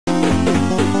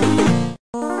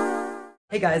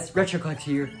Hey guys, RetroCollect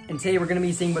here, and today we're gonna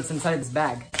be seeing what's inside this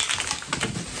bag.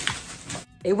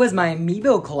 It was my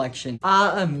Amiibo collection.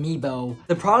 Amiibo.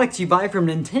 The products you buy from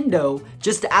Nintendo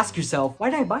just to ask yourself,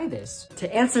 why did I buy this?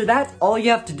 To answer that, all you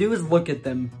have to do is look at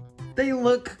them. They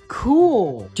look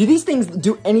cool. Do these things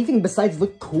do anything besides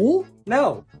look cool?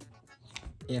 No.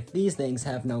 If these things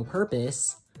have no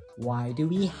purpose, why do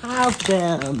we have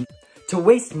them? To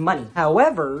waste money.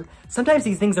 However, sometimes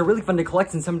these things are really fun to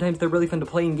collect and sometimes they're really fun to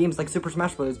play in games like Super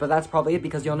Smash Bros. But that's probably it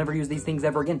because you'll never use these things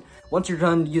ever again. Once you're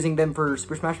done using them for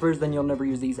Super Smash Bros, then you'll never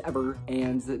use these ever.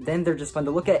 And then they're just fun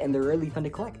to look at and they're really fun to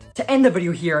collect. To end the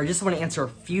video here, I just want to answer a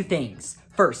few things.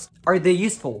 First, are they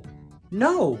useful?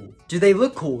 No. Do they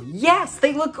look cool? Yes,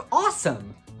 they look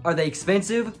awesome. Are they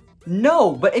expensive?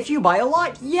 No, but if you buy a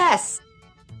lot, yes.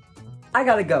 I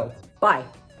gotta go. Bye.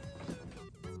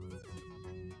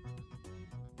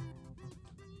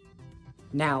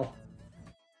 Now.